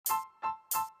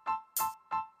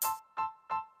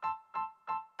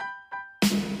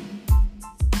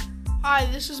Hi,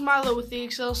 this is Milo with the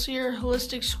Excelsior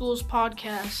Holistic Schools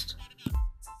podcast.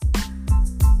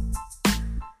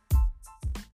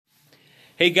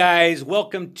 Hey guys,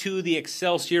 welcome to the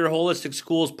Excelsior Holistic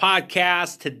Schools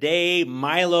podcast. Today,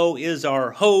 Milo is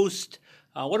our host.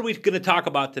 What are we going to talk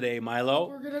about today, Milo?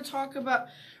 We're going to talk about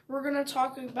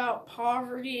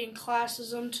poverty and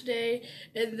classism today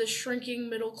and the shrinking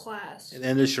middle class.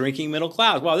 And the shrinking middle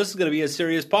class. Wow, this is going to be a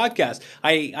serious podcast.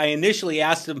 I initially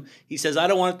asked him, he says, I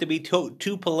don't want it to be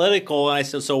too political. And I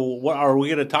said, so what are we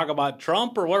going to talk about,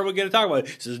 Trump, or what are we going to talk about?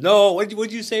 He says, no.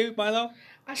 What'd you say, Milo?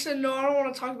 I said, no, I don't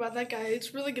want to talk about that guy.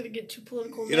 It's really going to get too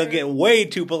political. It'll get way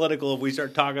too political if we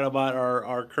start talking about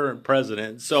our current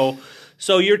president. So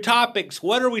your topics,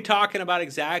 what are we talking about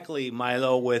exactly,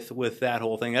 Milo, with that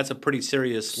whole thing? That's a pretty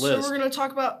serious list. So we're going to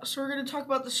talk about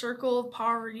the circle of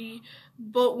poverty,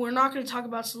 but we're not going to talk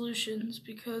about solutions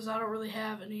because I don't really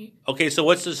have any. Okay, so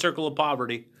what's the circle of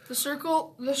poverty? The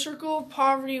circle of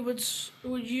poverty would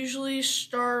usually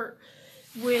start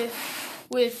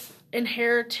with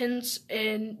inheritance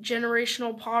and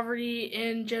generational poverty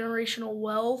and generational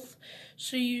wealth.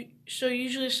 So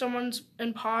usually someone's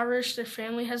impoverished, their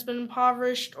family has been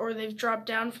impoverished, or they've dropped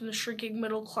down from the shrinking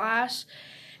middle class.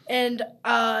 And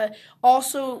it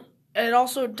also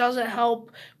doesn't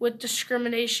help with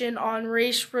discrimination on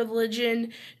race,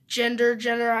 religion, gender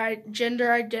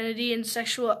identity, and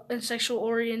sexual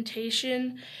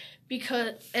orientation,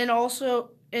 and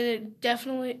it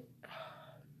definitely.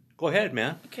 Go ahead,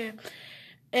 man. Okay,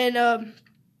 and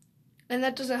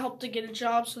that doesn't help to get a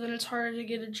job. So then it's harder to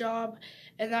get a job,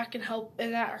 and that can help,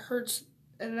 and that hurts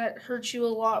you a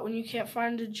lot when you can't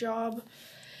find a job.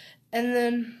 And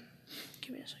then,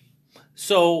 give me a second.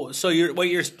 So what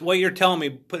you're telling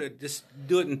me, just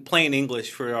do it in plain English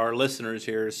for our listeners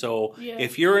here. So Yeah.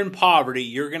 If you're in poverty,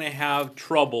 you're going to have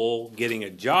trouble getting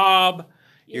a job.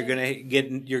 Yeah.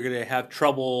 You're gonna have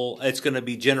trouble. It's going to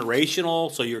be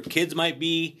generational. So your kids might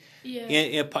be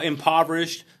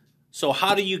impoverished. So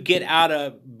how do you get out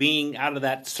of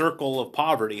that circle of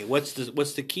poverty? What's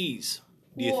the keys?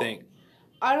 Do you think?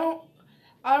 I don't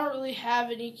really have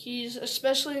any keys,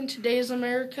 especially in today's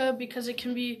America, because it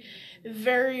can be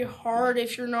very hard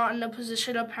if you're not in a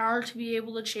position of power to be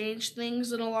able to change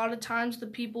things. And a lot of times the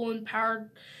people in power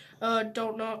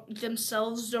don't know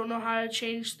how to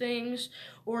change things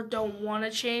or don't want to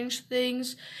change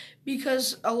things,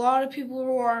 because a lot of people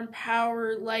who are in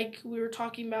power, like we were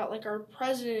talking about, like our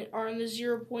president, are in the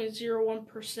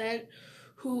 0.01%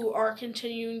 who are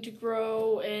continuing to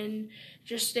grow and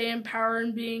just stay in power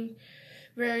and being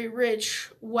very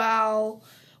rich, while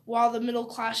the middle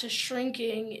class is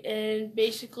shrinking, and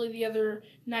basically the other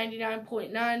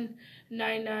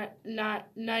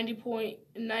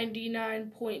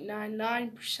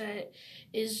 99.99%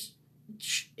 is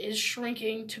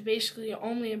shrinking to basically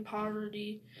only in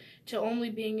poverty, to only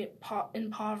being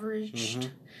impoverished. Mm-hmm.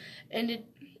 And it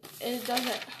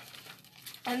doesn't.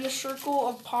 And the circle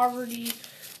of poverty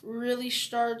really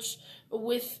starts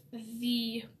with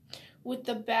the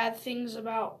bad things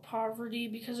about poverty,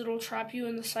 because it'll trap you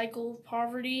in the cycle of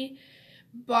poverty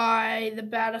by the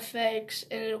bad effects,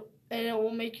 and it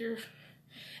will make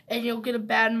you'll get a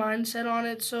bad mindset on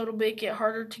it, so it'll make it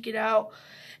harder to get out.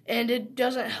 And it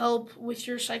doesn't help with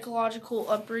your psychological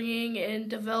upbringing and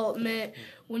development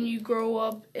when you grow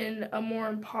up in a more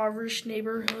impoverished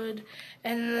neighborhood.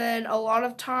 And then a lot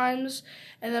of times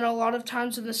in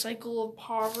the cycle of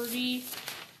poverty,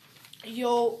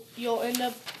 you'll end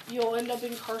up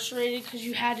incarcerated because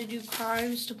you had to do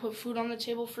crimes to put food on the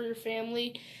table for your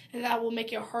family, and that will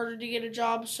make it harder to get a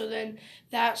job. So then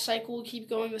that cycle will keep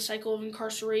going, the cycle of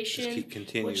incarceration,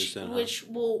 continues, which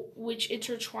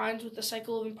intertwines with the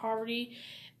cycle of poverty,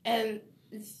 and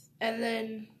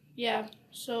then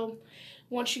so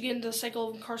once you get into the cycle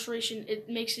of incarceration, it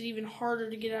makes it even harder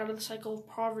to get out of the cycle of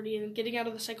poverty, and getting out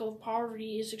of the cycle of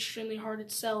poverty is extremely hard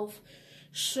itself.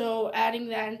 So adding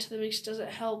that into the mix doesn't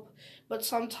help, but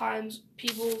sometimes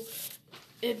people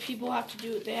have to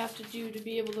do what they have to do to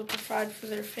be able to provide for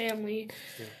their family.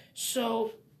 Yeah.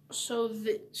 So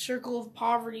the circle of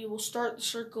poverty will start the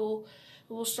circle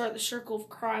of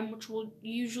crime, which will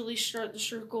usually start the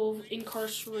circle of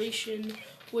incarceration,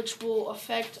 which will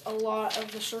affect a lot of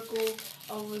the circle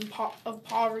of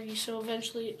poverty. So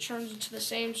eventually it turns into the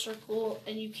same circle,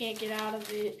 and you can't get out of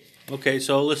it. Okay,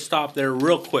 so let's stop there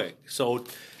real quick. So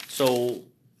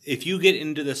if you get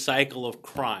into the cycle of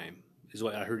crime, is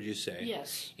what I heard you say.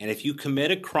 Yes. And if you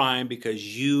commit a crime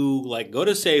because you go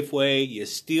to Safeway, you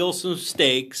steal some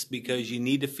steaks because you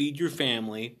need to feed your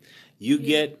family, you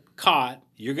get caught,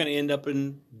 you're going to end up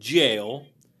in jail.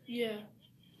 Yeah.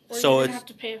 Or you're going to have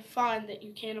to pay a fine that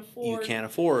you can't afford. You can't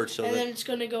afford. And then it's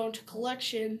going to go into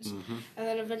collections. Mm-hmm. And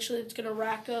then eventually it's going to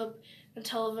rack up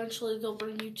until eventually they'll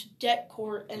bring you to debt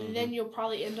court. And Mm-hmm. then you'll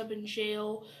probably end up in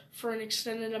jail for an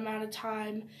extended amount of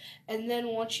time. And then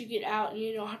once you get out and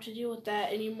you don't have to deal with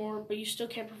that anymore, but you still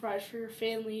can't provide for your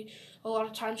family, a lot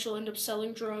of times you'll end up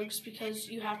selling drugs because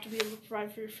you have to be able to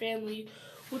provide for your family,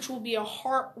 which will be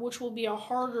a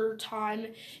harder time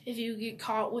if you get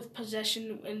caught with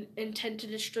possession and intent to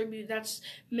distribute. That's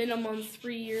minimum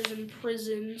 3 years in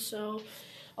prison. So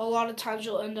a lot of times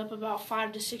you'll end up about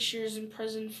 5 to 6 years in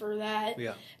prison for that.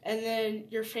 Yeah. And then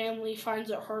your family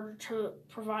finds it harder to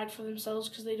provide for themselves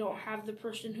because they don't have the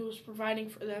person who is providing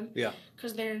for them. Yeah.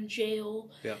 Because they're in jail.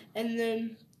 Yeah. And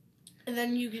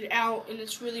then you get out, and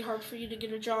it's really hard for you to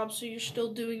get a job, so you're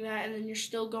still doing that, and then you're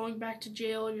still going back to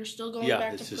jail, and you're still going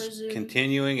back to prison. Yeah, it's just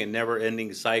continuing and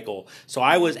never-ending cycle. So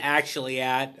I was actually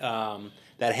at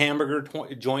that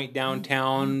hamburger joint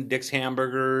downtown, Dick's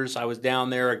Hamburgers. I was down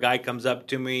there. A guy comes up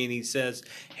to me, and he says,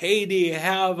 "Hey, do you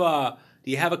have a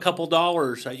couple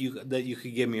dollars that you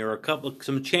could give me, or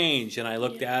some change?" And I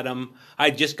looked at him. I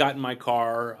had just got in my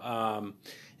car.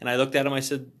 And I looked at him, I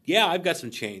said, "Yeah, I've got some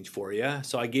change for you."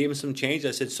 So I gave him some change. I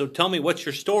said, "So tell me, what's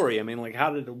your story? I mean, like,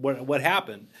 what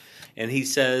happened?" And he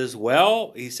says,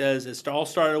 "It all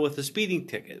started with a speeding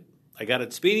ticket. I got a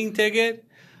speeding ticket.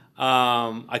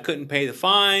 I couldn't pay the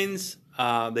fines.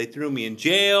 They threw me in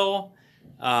jail.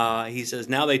 He says,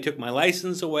 now they took my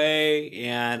license away,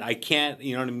 and I can't,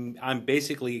 you know what I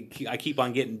mean? I keep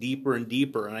on getting deeper and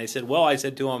deeper." And I said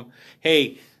to him,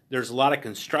 "Hey, there's a lot of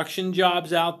construction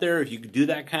jobs out there. If you could do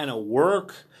that kind of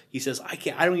work." He says, I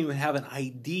don't even have an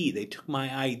ID. They took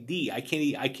my ID. I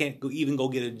can't even go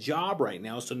get a job right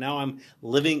now. So now I'm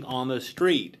living on the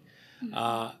street."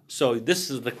 So this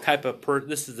is the type of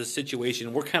this is the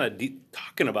situation we're kind of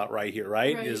talking about right here,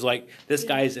 right? Is like this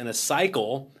guy's in a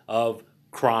cycle of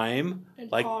crime,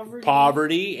 and like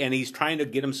poverty, and he's trying to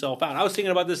get himself out. I was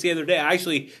thinking about this the other day. I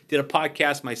actually did a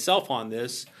podcast myself on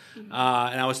this. And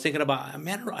I was thinking about,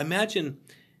 imagine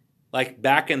like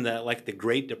back in the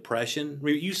Great Depression.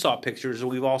 You saw pictures,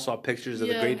 we've all saw pictures of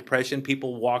the Great Depression,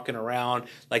 people walking around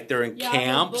like they're in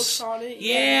camps. Books on it.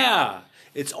 Yeah.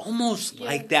 It's almost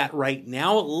like that right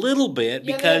now, a little bit,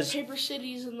 because they have paper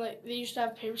cities, and they used to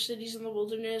have paper cities in the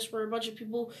wilderness where a bunch of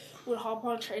people would hop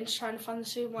on trains trying to find the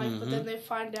same life, but then they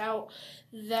find out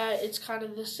that it's kind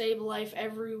of the same life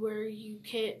everywhere. You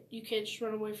can't just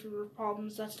run away from your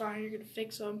problems. That's not how you're going to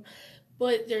fix them.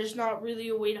 But there's not really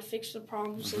a way to fix the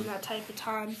problems in that type of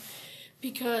time,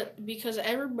 because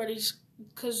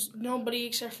nobody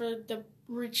except for the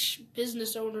rich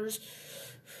business owners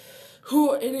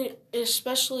who,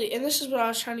 especially, and this is what I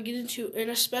was trying to get into, and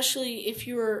especially if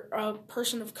you're a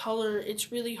person of color,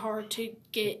 it's really hard to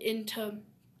get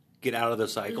out of the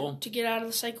cycle.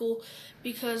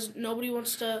 Because nobody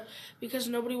wants to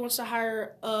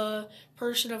hire a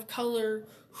person of color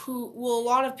who, well, a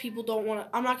lot of people don't want to,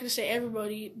 I'm not going to say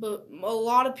everybody, but a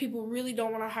lot of people really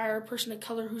don't want to hire a person of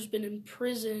color who's been in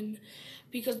prison,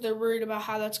 because they're worried about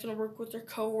how that's going to work with their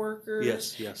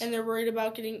coworkers. Yes. And they're worried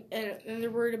about and they're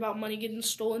worried about money getting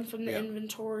stolen from the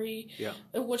inventory. Yeah.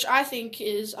 Which I think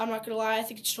I'm not going to lie, I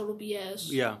think it's total BS.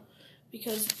 Yeah.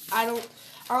 Because I don't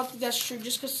think that's true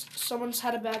just because someone's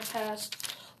had a bad past.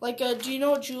 Like, do you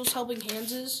know what Jules Helping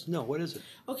Hands is? No, what is it?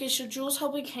 Okay, so Jules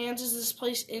Helping Hands is this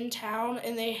place in town,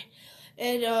 and they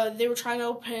were trying to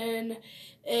open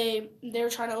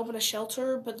a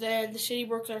shelter, but then the city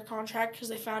broke their contract because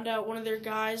they found out one of the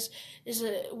guys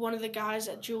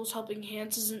at Jules Helping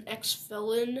Hands is an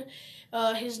ex-felon.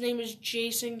 His name is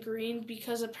Jason Green,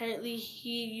 because apparently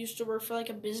he used to work for like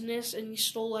a business, and he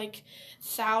stole like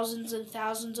thousands and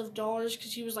thousands of dollars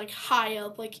because he was like high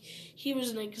up, like he was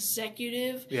an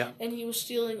executive, and he was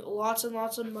stealing lots and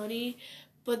lots of money.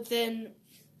 But the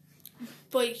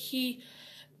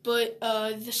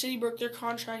city broke their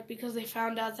contract because they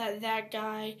found out that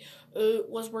guy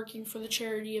was working for the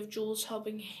charity of Jules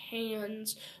Helping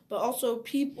Hands. But also,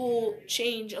 people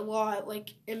change a lot.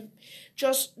 Like, and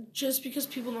just because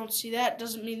people don't see that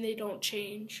doesn't mean they don't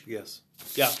change. Yes.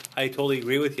 Yeah, I totally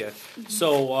agree with you.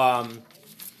 So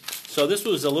this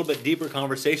was a little bit deeper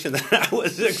conversation than I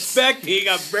was expecting.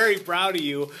 I'm very proud of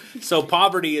you. So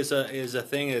poverty is a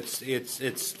thing.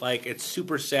 It's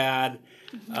super sad.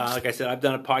 Like I said, I've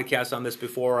done a podcast on this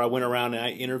before. I went around and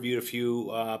I interviewed a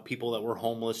few people that were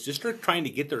homeless, just trying to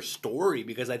get their story,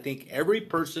 because I think every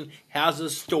person has a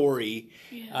story.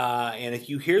 Yeah. And if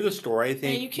you hear the story, I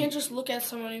think... And you can't just look at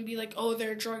someone and be like, oh,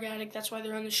 they're a drug addict, that's why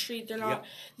they're on the street. They're not.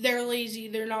 They're lazy.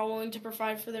 They're not willing to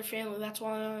provide for their family. That's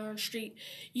why they're on the street.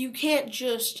 You can't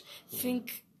just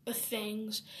think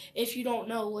things if you don't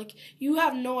know. Like, you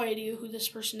have no idea who this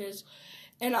person is.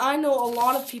 And I know a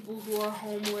lot of people who are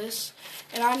homeless,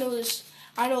 and I know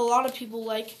a lot of people,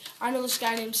 like, I know this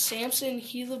guy named Samson.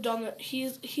 He lives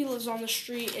on the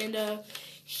street, and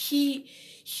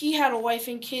he had a wife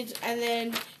and kids, and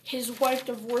then his wife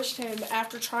divorced him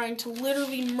after trying to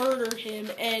literally murder him,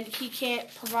 and he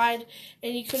couldn't provide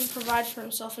for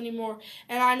himself anymore.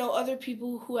 And I know other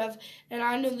people who have, and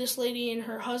I know this lady and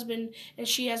her husband, and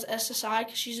she has SSI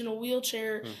because she's in a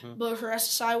wheelchair, but her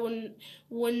SSI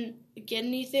wouldn't get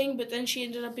anything, but then she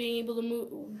ended up being able to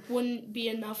move, wouldn't be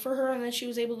enough for her, and then she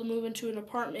was able to move into an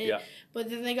apartment, but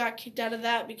then they got kicked out of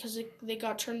that because they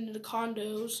got turned into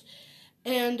condos.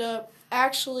 And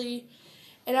actually,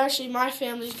 my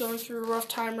family's going through a rough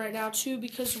time right now too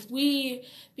because we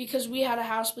had a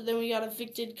house, but then we got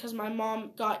evicted because my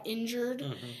mom got injured,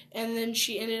 and then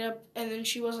she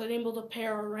wasn't able to pay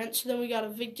our rent. So then we got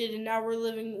evicted, and now we're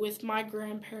living with my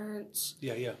grandparents.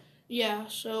 Yeah.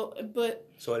 So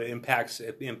it impacts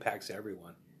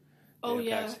everyone.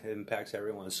 It impacts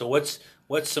everyone. So what's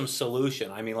some solution?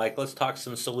 I mean, like, let's talk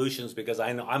some solutions, because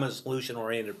I know I'm a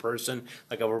solution-oriented person.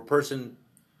 Like,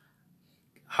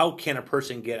 how can a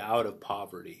person get out of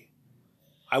poverty?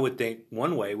 I would think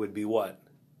one way would be what?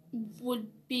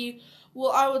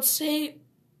 I would say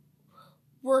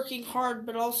working hard,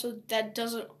 but also that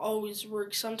doesn't always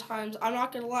work. Sometimes, I'm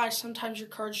not gonna lie, sometimes your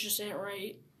cards just ain't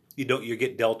right. You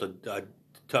get dealt a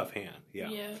tough hand.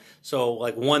 Yeah. So,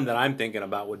 like, one that I'm thinking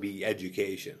about would be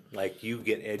education. Like, you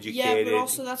get educated. Yeah, but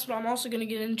also that's what I'm also going to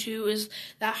get into is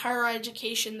that higher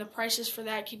education. The prices for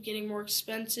that keep getting more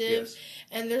expensive,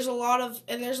 and there's a lot of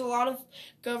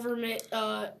government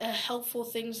helpful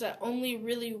things that only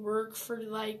really work for,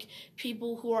 like,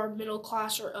 people who are middle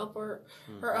class or upper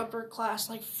class,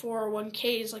 like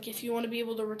 401ks. Like, if you want to be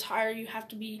able to retire, you have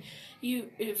to be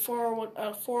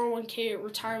 401k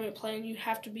retirement plan. You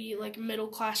have to be, like, middle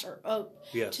class or up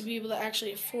to be able to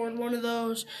actually afford one of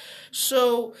those.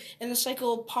 So in the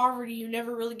cycle of poverty, you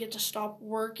never really get to stop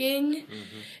working,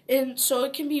 and so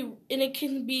it can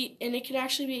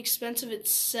actually be expensive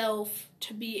itself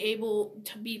to be able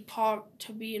to be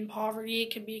in poverty. It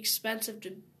can be expensive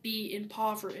to be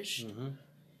impoverished.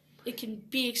 It can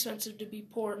be expensive to be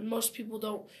poor, and most people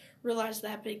don't realize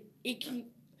that. But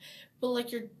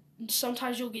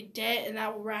sometimes you'll get debt, and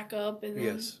that will rack up, and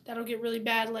then that'll get really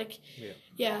bad.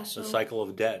 So the cycle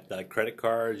of debt, like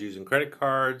using credit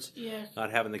cards,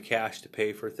 not having the cash to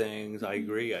pay for things. I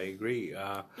agree.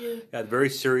 Very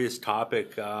serious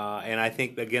topic, and I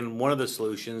think, again, one of the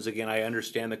solutions. Again, I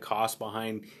understand the cost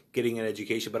behind getting an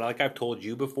education, but like I've told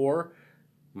you before,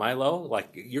 Milo, like,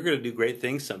 you're going to do great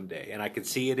things someday, and I can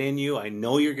see it in you. I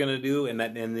know you're going to do, and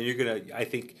then you're going to. I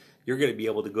think you're going to be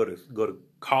able to go to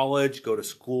college, go to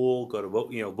school, go to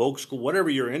voc school, whatever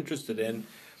you're interested in,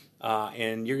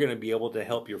 and you're going to be able to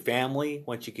help your family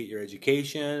once you get your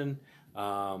education,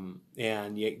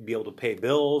 and you be able to pay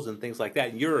bills and things like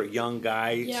that. You're a young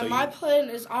guy. Yeah, so my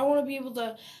plan is I want to be able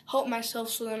to help myself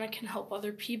so then I can help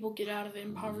other people get out of it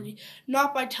in poverty.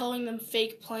 Not by telling them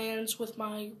fake plans with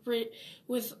my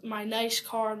nice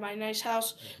car and my nice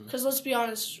house. Because let's be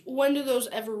honest, when do those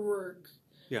ever work?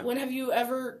 Yeah. When have you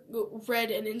ever read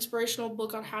an inspirational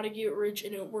book on how to get rich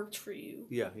and it worked for you?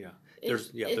 It's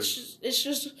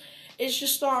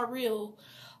just not real.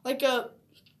 But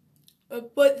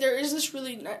there is this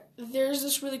really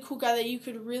cool guy that you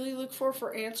could really look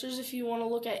for answers if you want to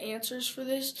look at answers for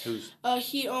this.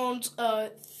 He owns I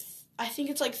think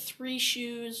it's like 3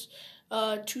 shoes,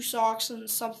 2 socks, and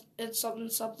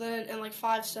something and like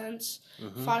 5 cents.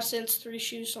 5 cents, 3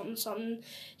 shoes, something.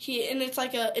 It's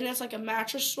like a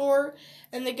mattress store,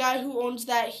 and the guy who owns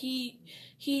that, he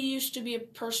used to be a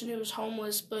person who was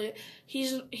homeless, but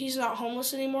he's not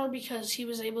homeless anymore because he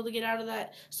was able to get out of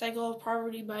that cycle of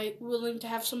poverty by willing to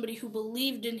have somebody who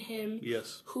believed in him,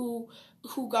 who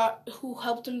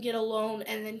helped him get a loan,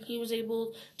 and then he was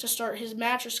able to start his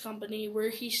mattress company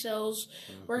where he sells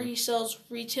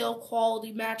retail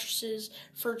quality mattresses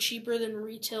for cheaper than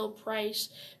retail price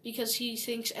because he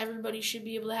thinks everybody should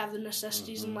be able to have the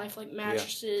necessities in life like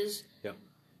mattresses.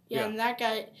 And that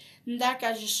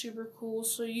guy's just super cool.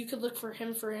 So you could look for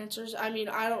him for answers. I mean,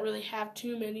 I don't really have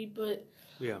too many, but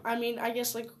I mean, I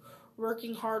guess like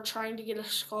working hard, trying to get a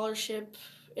scholarship,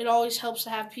 it always helps to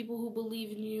have people who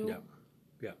believe in you.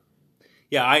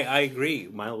 Yeah, I agree,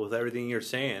 Milo, with everything you're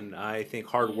saying. I think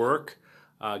hard work.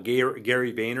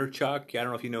 Gary Vaynerchuk. I don't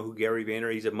know if you know who Gary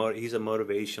Vayner. He's a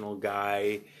motivational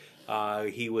guy.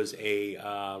 He was a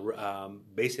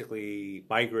basically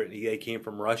migrant. They came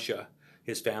from Russia.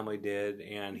 His family did,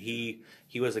 and he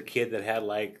was a kid that had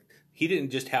like he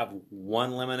didn't just have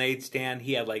one lemonade stand.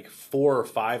 He had like 4 or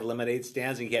 5 lemonade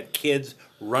stands, and he had kids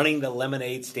running the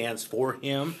lemonade stands for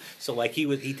him. So like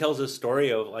he tells a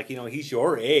story of like, he's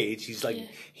your age.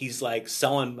 He's like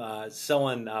selling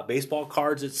baseball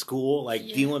cards at school, like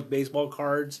dealing baseball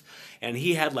cards. And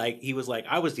he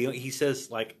says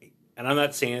like, and I'm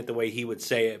not saying it the way he would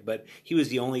say it, but he was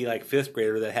the only like 5th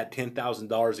grader that had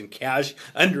 $10,000 in cash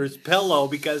under his pillow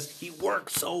because he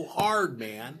worked so hard,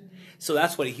 man. So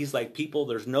that's what he's like. People,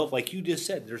 there's no, like you just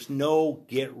said, there's no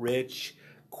get rich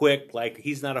quick. Like,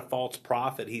 he's not a false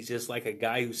prophet. He's just like a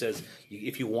guy who says,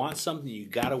 if you want something, you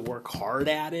got to work hard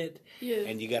at it,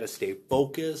 and you got to stay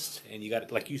focused, and you got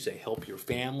to, like you say, help your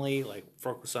family, like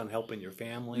focus on helping your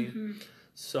family. Mm-hmm.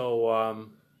 So,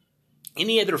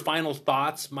 any other final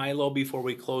thoughts, Milo, before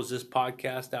we close this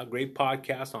podcast out? Great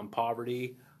podcast on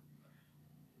poverty.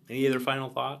 Any other final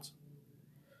thoughts?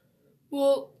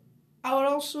 Well, I would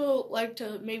also like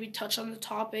to maybe touch on the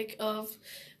topic of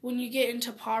when you get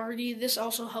into poverty. This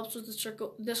also helps with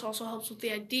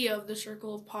the idea of the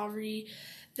circle of poverty.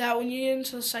 That when you get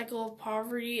into the cycle of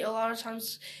poverty, a lot of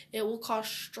times it will cause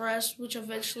stress, which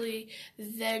eventually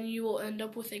then you will end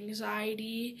up with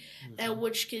anxiety, and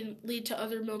which can lead to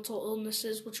other mental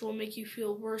illnesses, which will make you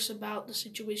feel worse about the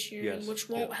situation you're in, which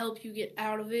won't help you get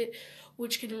out of it,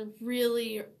 which can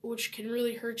really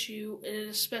hurt you, and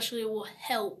especially it will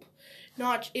help.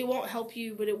 It won't help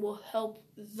you, but it will help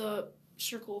the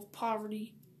circle of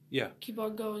poverty. Yeah. Keep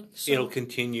on going. So, it'll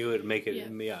continue and make it.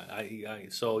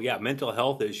 Mental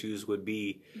health issues would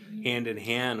be hand in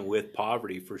hand with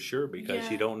poverty for sure, because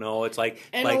you don't know. It's like,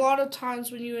 and a lot of times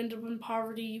when you end up in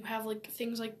poverty, you have like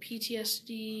things like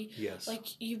PTSD. Yes. Like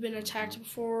you've been attacked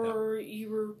before, or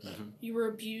you were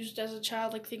abused as a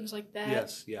child, like things like that.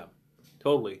 Yes. Yeah.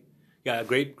 Totally. Yeah.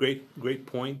 Great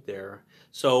point there.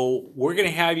 So we're going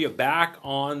to have you back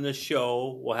on the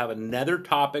show. We'll have another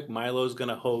topic Milo's going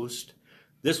to host.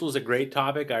 This was a great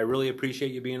topic. I really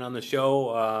appreciate you being on the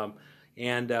show.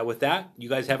 And with that, you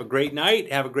guys have a great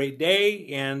night. Have a great day.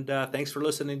 And thanks for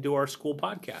listening to our school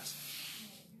podcast.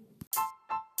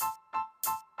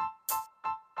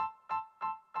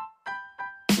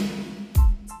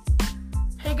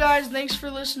 Hey guys, thanks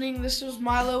for listening. This is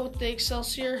Milo with the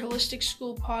Excelsior Holistic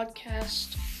School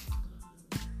Podcast.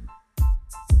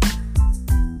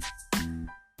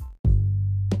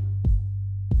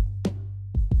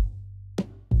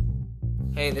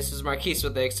 Hey, this is Marquise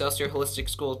with the Excelsior Holistic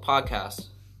School Podcast.